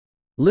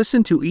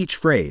Listen to each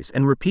phrase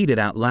and repeat it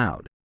out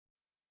loud.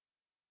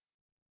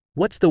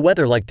 What's the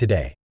weather like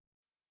today?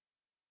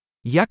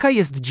 Jaka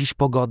jest dziś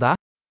pogoda?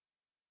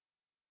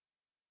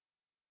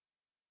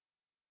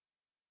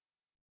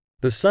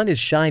 The sun is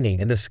shining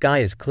and the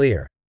sky is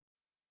clear.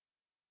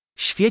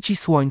 Świeci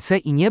słońce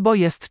i niebo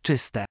jest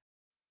czyste.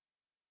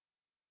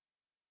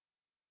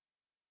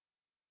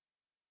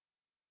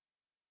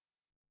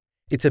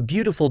 It's a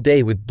beautiful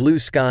day with blue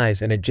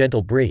skies and a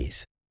gentle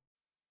breeze.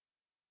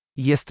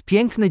 Jest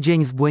piękny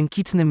dzień z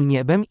błękitnym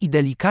niebem i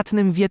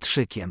delikatnym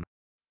wietrzykiem.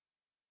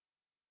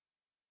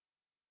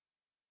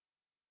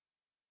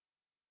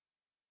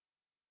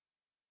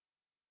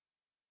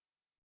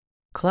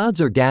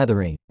 Clouds are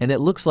gathering, and it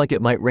looks like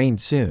it might rain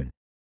soon.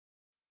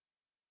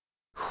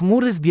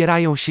 Chmury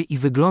zbierają się i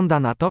wygląda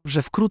na to,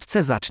 że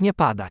wkrótce zacznie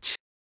padać.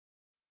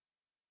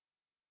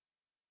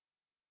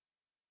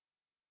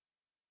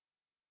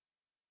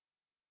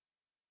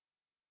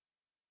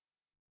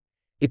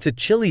 It's a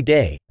chilly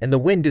day, and the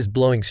wind is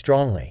blowing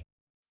strongly.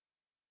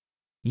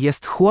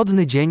 Jest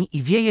chłodny dzień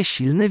i wieje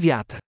silny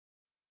wiatr.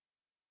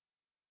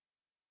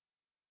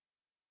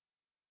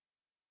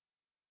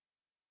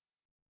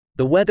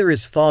 The weather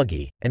is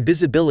foggy, and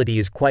visibility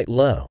is quite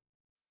low.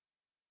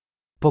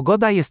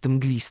 Pogoda jest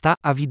mglista,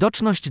 a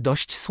widoczność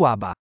dość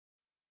słaba.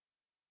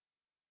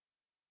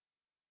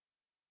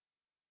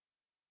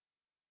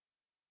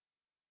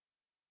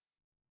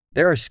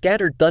 There are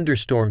scattered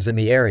thunderstorms in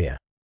the area.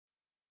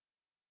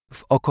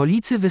 W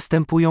okolicy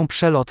występują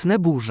przelotne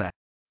burze.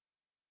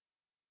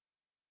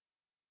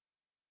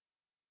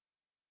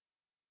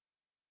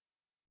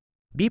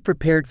 Be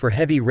prepared for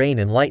heavy rain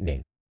and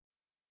lightning.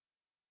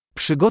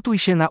 Przygotuj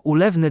się na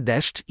ulewny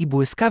deszcz i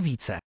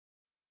błyskawice.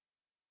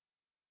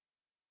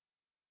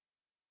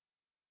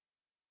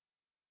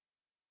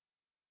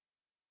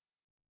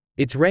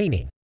 It's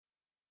raining.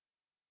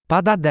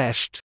 Pada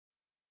deszcz.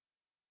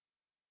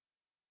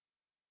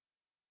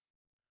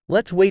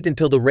 Let's wait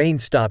until the rain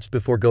stops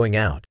before going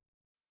out.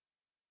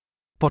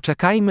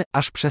 Poczekajmy,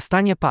 aż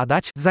przestanie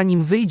padać,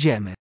 zanim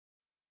wyjdziemy.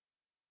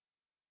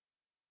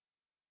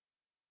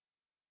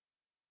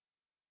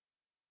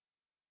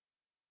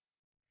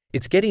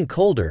 It's getting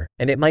colder,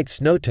 and it might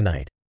snow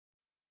tonight.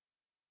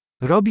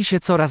 Robi się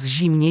coraz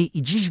zimniej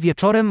i dziś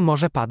wieczorem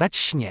może padać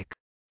śnieg.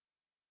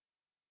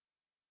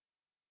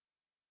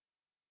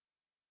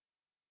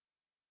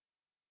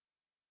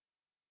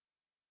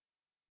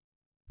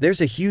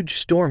 There's a huge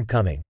storm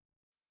coming.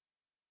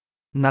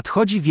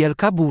 Nadchodzi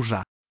wielka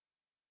burza.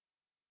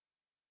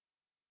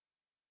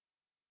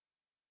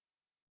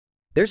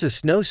 There's a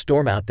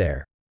snowstorm out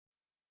there.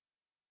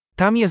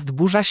 Tam jest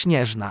burza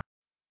śnieżna.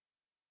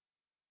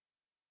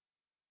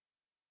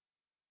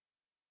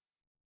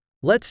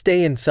 Let's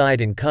stay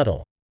inside and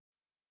cuddle.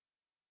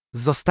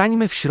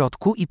 Zostańmy w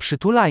środku i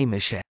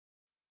przytulajmy się.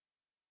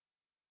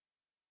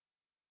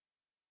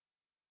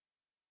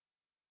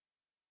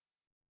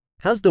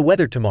 How's the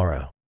weather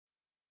tomorrow?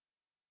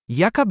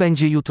 Jaka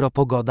będzie jutro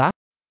pogoda?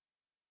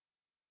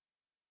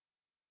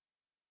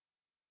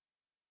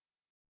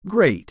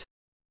 Great!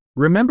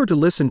 Remember to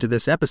listen to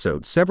this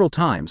episode several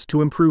times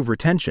to improve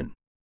retention.